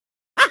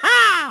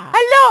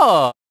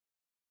Oh!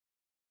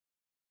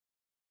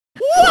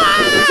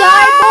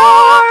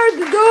 Cyborg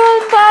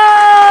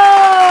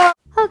Goomba!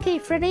 Okay,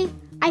 Freddy,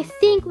 I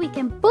think we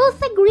can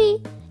both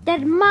agree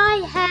that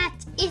my hat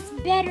is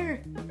better.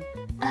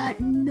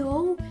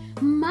 No,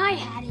 my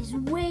hat is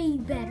way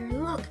better.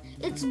 Look,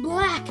 it's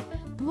black.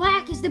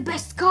 Black is the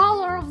best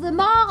color of them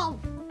all.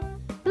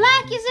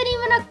 Black isn't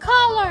even a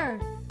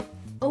color.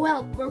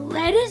 Well,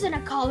 red isn't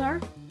a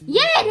color.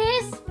 Yeah, it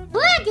is.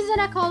 Black isn't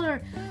a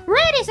color.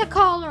 Red is a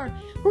color.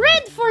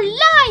 Red for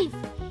life.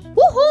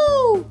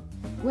 Woohoo!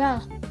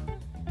 Well,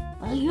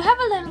 you have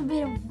a little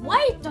bit of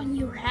white on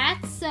your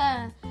hats,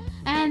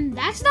 and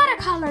that's not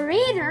a color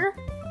either.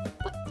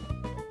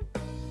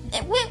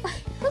 But,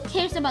 who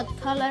cares about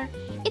color?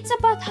 It's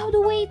about how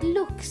the way it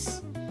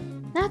looks,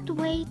 not the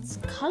way it's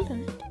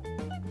colored.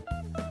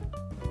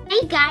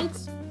 Hey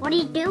guys, what are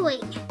you doing?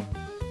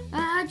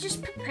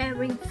 Just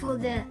preparing for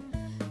the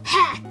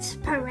hat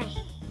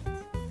parade.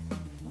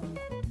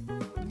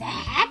 The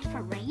hat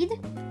parade?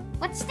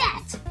 What's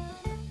that?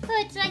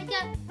 Oh, it's like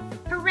a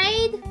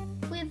parade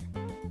with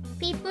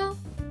people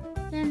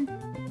and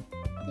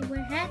they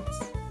wear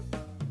hats.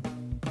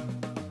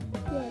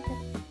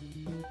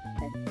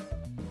 Yeah,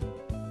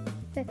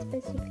 that's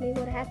basically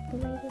what a hat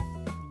parade is.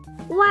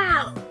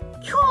 Wow,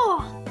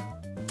 cool!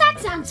 That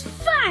sounds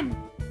fun!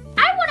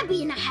 I want to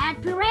be in a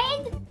hat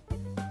parade!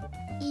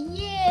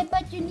 Yeah,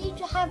 but you need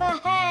to have a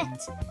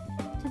hat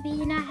to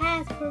be in a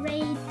hat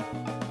parade,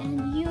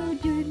 and you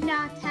do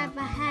not have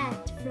a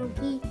hat,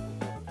 Froakie.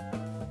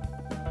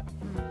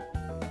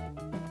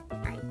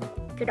 I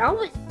could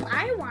always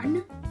buy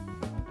one.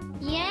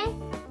 Yeah?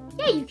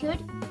 Yeah, you could.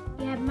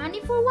 You have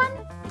money for one?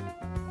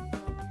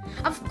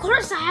 Of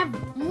course I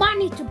have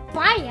money to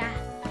buy a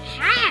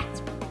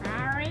hat,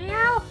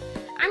 Mario.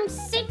 I'm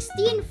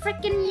 16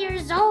 freaking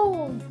years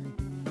old.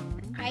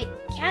 I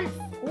can't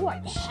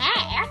afford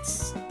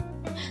hats.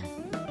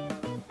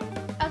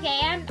 Okay,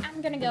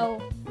 I'm gonna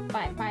go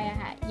buy a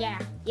hat. Yeah.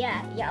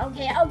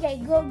 Okay.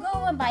 Go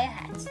and buy a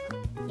hat.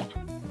 Yeah.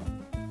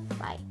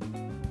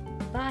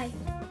 Bye.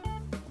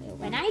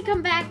 When I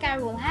come back, I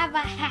will have a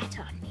hat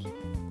on me.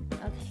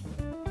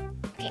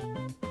 Okay.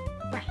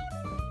 Bye.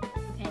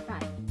 Okay,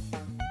 bye.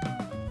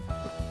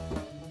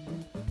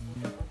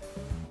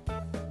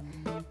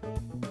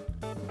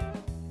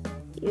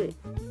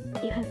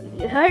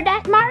 You heard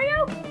that,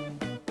 Mario?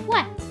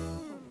 What?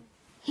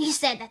 He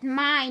said that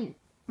my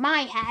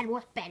hat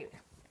was better.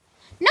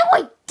 No,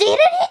 I didn't. He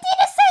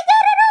didn't say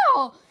that at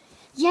all.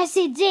 Yes,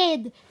 he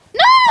did.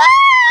 No!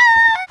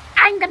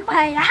 I'm gonna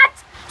buy a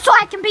hat so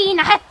I can be in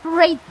a hat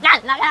parade. La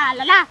la la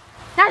la la.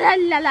 La la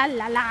la la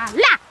la la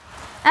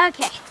la.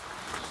 Okay.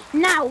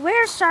 Now,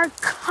 where's our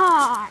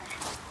car?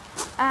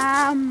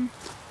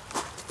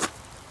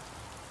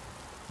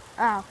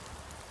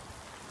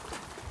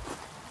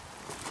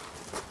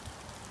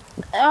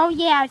 Oh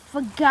yeah, I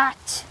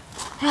forgot.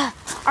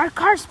 Our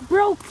car's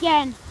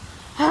broken.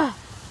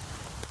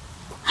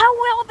 How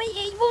will I be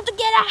able to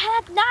get a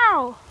hat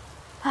now?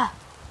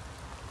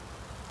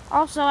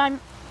 Also, and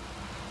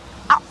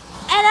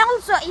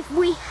also, if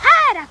we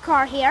had a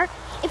car here,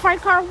 if our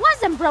car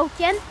wasn't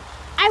broken,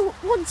 I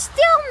would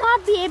still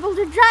not be able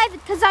to drive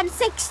it because I'm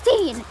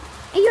 16.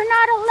 And you're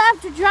not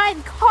allowed to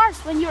drive cars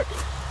when you're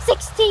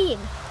 16.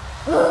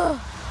 How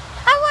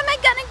am I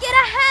gonna get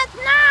a hat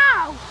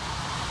now?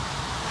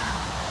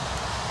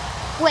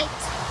 Wait,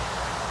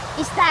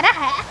 is that a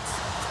hat?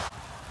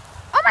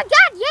 Oh my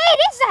god, yeah, it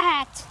is a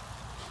hat!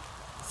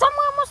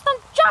 Someone must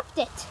have dropped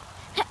it.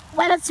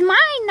 Well, it's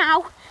mine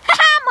now.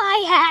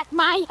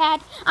 My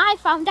hat. I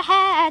found a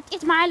hat.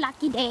 It's my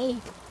lucky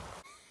day.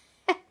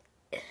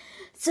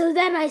 So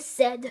then I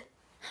said,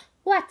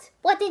 What?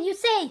 What did you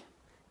say?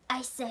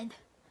 I said,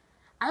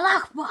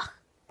 Allah Akbar.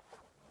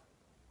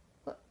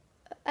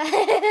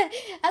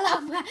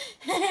 Allah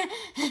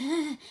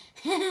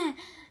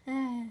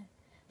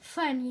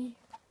Funny.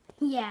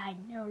 Yeah, I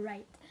know,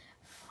 right?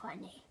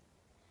 Funny.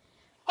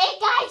 Hey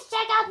guys,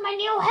 check out my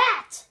new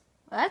hat!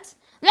 What?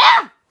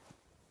 Yeah!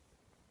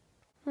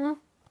 Huh?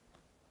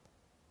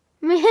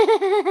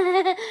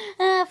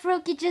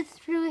 Froakie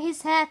just threw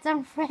his hat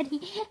on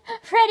Freddy.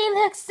 Freddy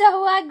looks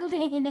so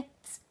ugly in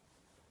it.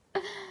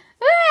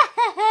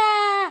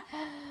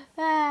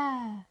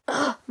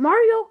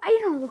 Mario, I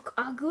don't look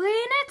ugly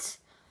in it.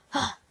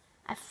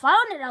 I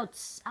found it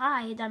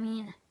outside. I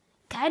mean,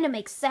 kind of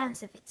makes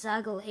sense if it's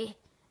ugly.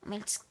 I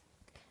mean, it's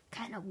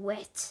kind of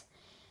wet.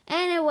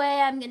 Anyway,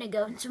 I'm gonna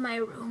go into my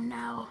room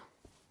now.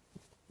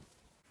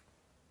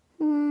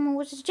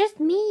 Was it just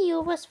me,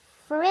 or was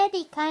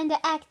Freddy kind of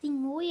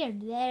acting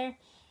weird there?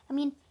 I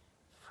mean,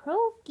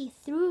 Froakie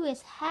threw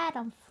his hat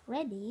on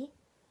Freddy,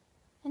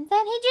 and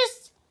then he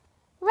just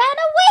ran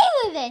away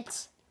with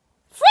it.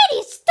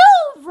 Freddy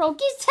stole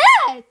Froakie's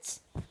hat!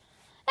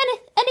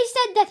 And he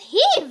said that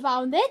he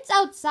found it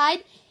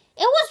outside.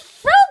 It was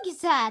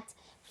Froakie's hat.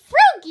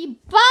 Froakie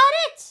bought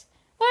it!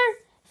 Or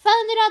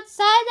found it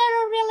outside. I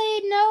don't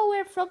really know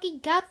where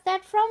Froakie got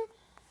that from.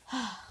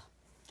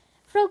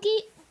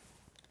 Froakie,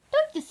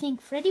 don't you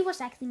think Freddy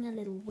was acting a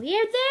little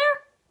weird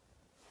there?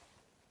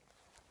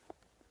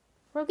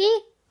 Froakie?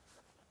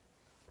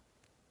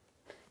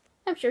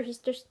 I'm sure he's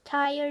just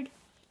tired.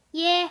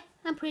 Yeah,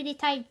 I'm pretty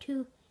tired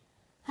too.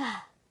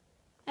 I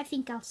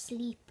think I'll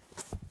sleep.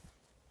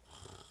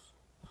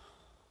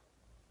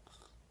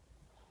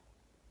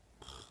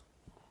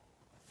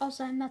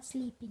 Also, I'm not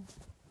sleeping.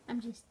 I'm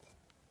just...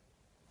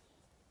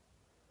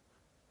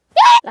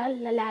 La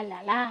la la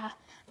la la.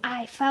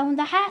 I found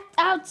a hat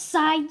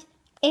outside.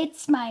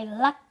 It's my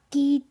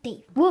lucky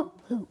day.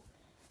 Woo-hoo.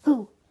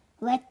 Hoo.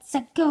 Let's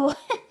go.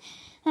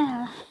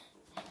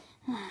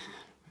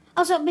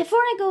 Also, before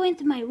I go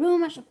into my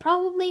room, I should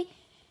probably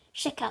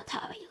check out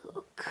how I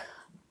look.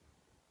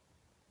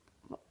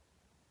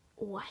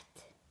 What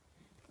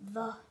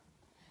the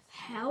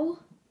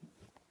hell?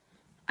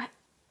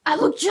 I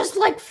look just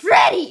like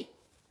Freddy!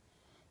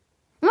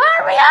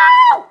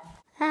 Mario!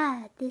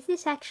 This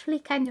is actually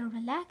kind of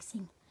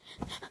relaxing.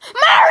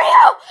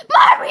 Mario!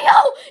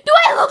 Mario! Do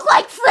I look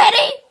like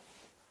Freddy?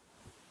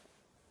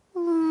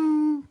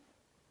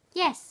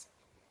 Yes,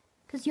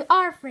 because you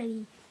are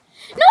Freddy.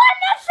 No, I'm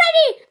not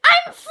Freddy!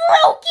 I'm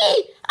Froakie!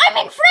 I'm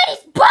in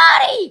Freddy's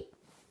body!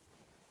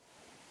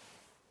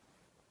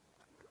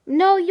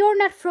 No, you're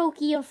not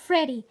Froakie, you're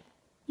Freddy.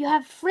 You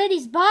have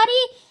Freddy's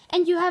body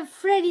and you have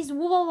Freddy's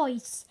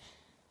voice.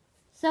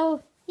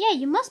 So, yeah,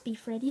 you must be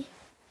Freddy.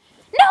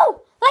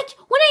 No! Like,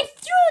 when I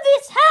threw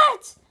this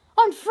hat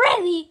on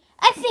Freddy,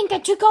 I think I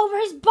took over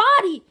his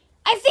body.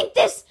 I think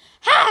this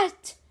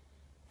hat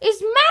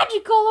is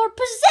magical or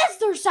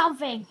possessed or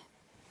something.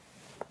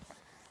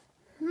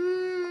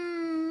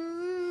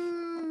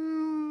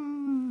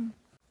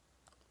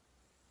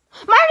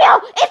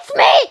 Mario, it's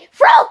me,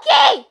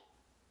 Froakie!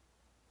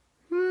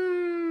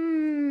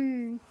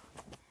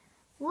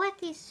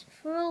 What is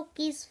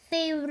Froakie's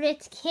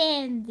favorite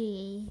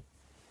candy?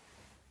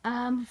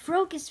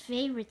 Froakie's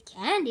favorite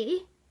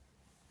candy?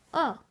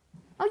 Oh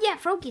yeah,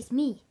 Froakie's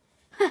me.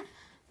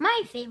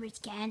 My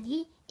favorite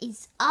candy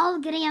is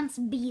Ahlgrens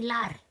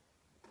bilar.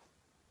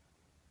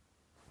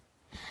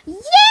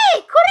 Yay,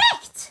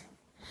 correct!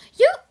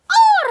 You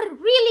are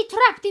really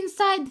trapped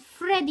inside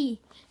Freddy.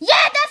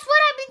 Yeah, that's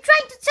what I've been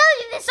trying to tell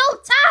you this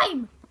whole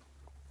time.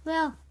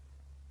 Well,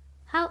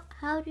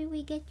 how do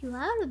we get you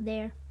out of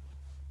there?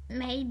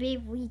 Maybe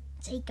we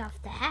take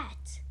off the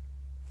hat.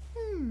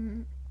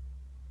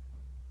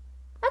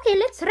 Okay,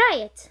 let's try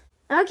it.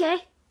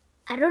 Okay.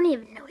 I don't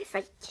even know if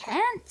I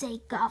can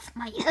take off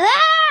my...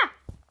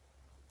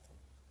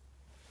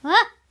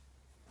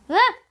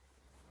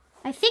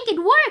 I think it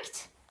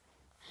worked.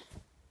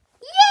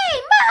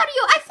 Yay,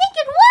 Mario! I think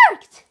it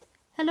worked!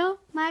 Hello,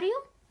 Mario?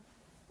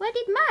 Where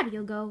did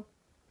Mario go?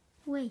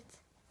 Wait.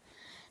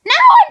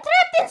 Now I'm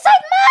trapped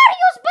inside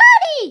Mario's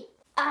body!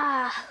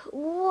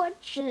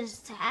 What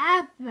just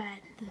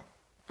happened?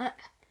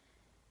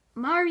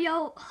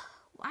 Mario,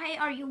 why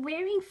are you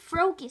wearing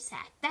Froakie's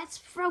hat? That's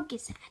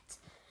Froakie's hat.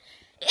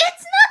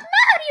 It's not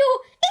Mario!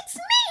 It's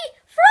me,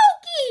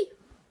 Froakie!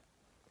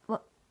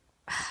 What?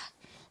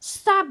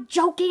 Stop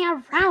joking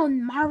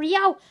around,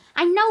 Mario.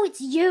 I know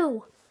it's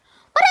you.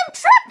 But I'm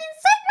trapped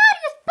inside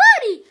Mario's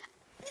body.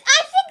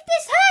 I think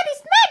this hat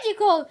is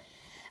magical.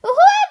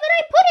 Whoever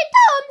I put it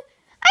on,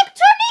 I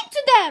turn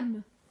into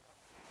them.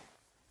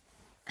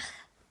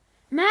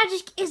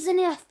 Magic isn't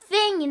a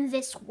thing in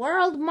this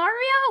world,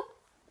 Mario.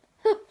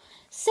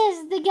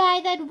 Says the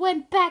guy that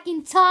went back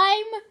in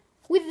time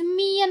with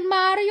me and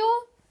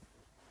Mario.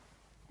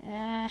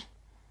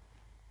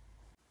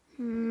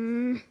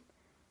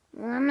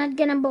 I'm not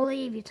gonna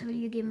believe you till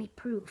you give me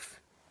proof.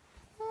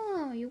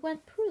 Oh, you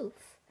want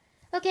proof?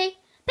 Okay.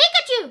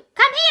 Pikachu,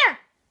 come here!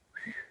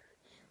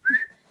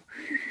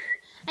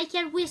 I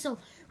can't whistle.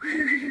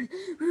 Pikachu,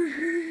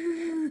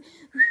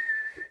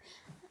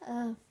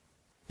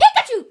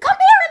 come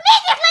here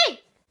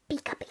immediately!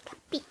 Pika, pika,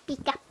 pika,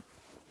 pika,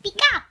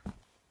 pika.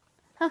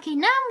 Okay,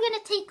 now I'm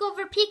gonna take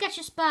over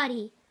Pikachu's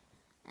body.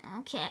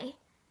 Okay,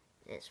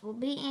 this will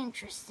be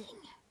interesting.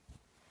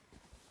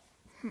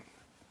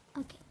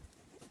 Okay.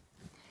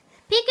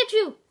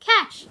 Pikachu,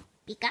 catch.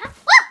 Pika.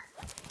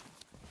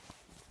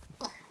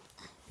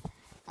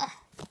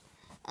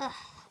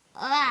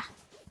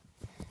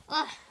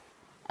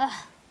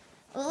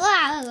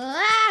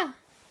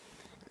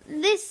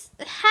 This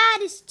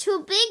hat is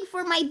too big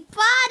for my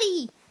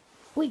body.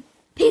 Wait,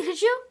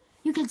 Pikachu?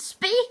 You can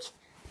speak?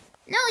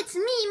 No, it's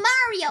me,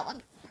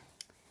 Mario.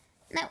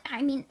 No,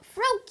 I mean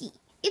Froakie.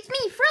 It's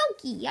me,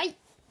 Froakie.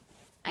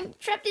 I'm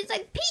trapped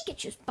inside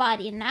Pikachu's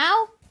body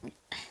now.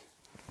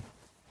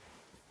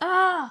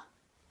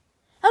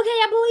 Okay,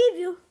 I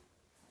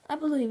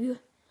believe you.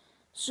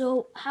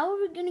 So, how are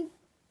we gonna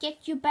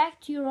get you back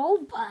to your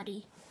old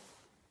body?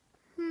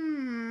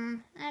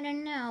 I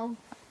don't know.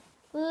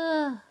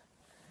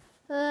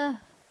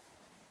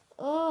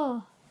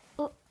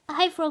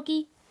 Hi,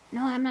 Froakie.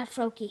 No, I'm not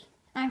Froakie.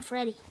 I'm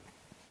Freddy.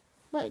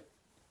 But,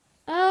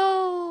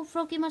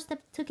 Froakie must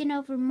have taken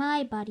over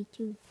my body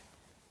too.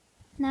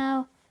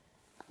 Now,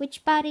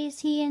 which body is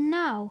he in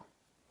now?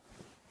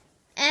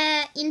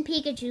 In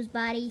Pikachu's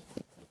body.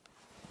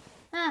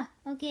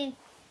 Okay.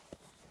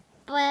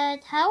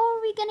 But how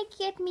are we gonna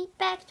get me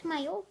back to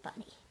my old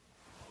body?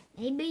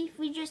 Maybe if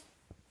we just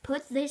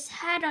put this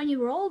hat on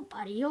your old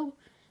body, you'll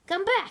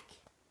come back.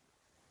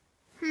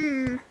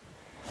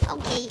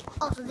 Okay,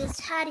 also this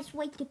hat is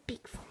way too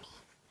big for me.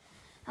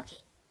 Okay.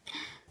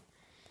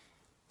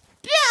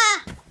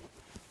 Yeah!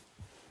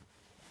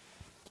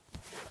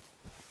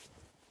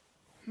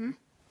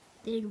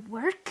 Did it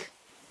work?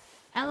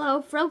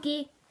 Hello,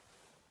 Froakie.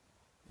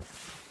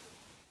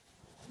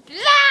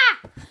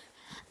 Yeah!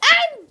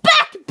 I'm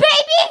back,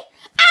 baby!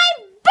 I'm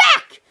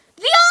back!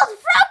 The old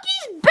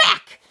Froakie's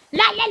back!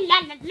 La la la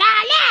la la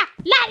la!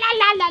 La la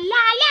la la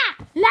la la!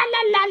 La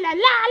la la la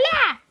la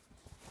la!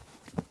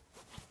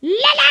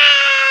 La la!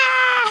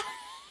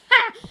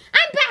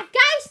 I'm back,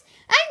 guys!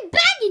 I'm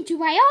back into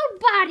my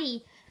old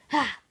body!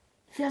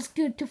 Feels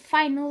good to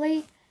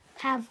finally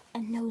have a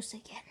nose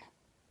again.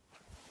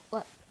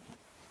 What?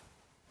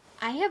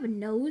 I have a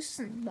nose,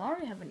 and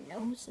Mario have a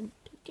nose, and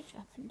Pikachu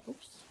have a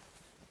nose.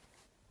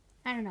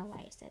 I don't know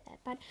why I said that,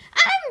 but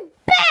I'm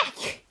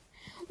back!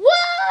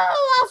 Whoa!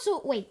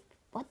 Also, wait,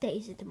 what day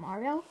is it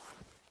tomorrow?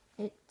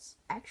 It's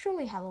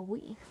actually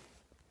Halloween.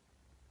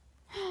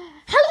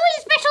 Halloween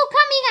special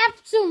coming up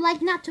soon,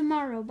 like not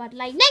tomorrow, but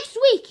like next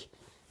week.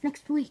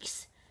 Next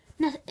week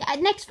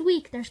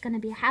there's gonna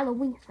be a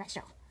Halloween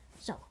special,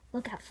 so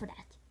look out for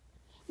that.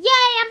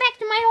 Yay! I'm back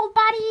to my old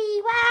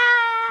body.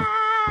 Wow!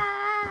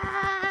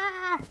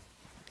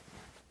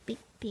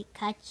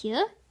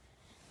 Pikachu.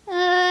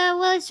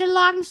 Well, it's a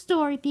long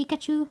story,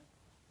 Pikachu.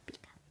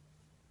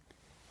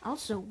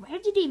 Also, where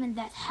did even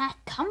that hat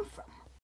come from?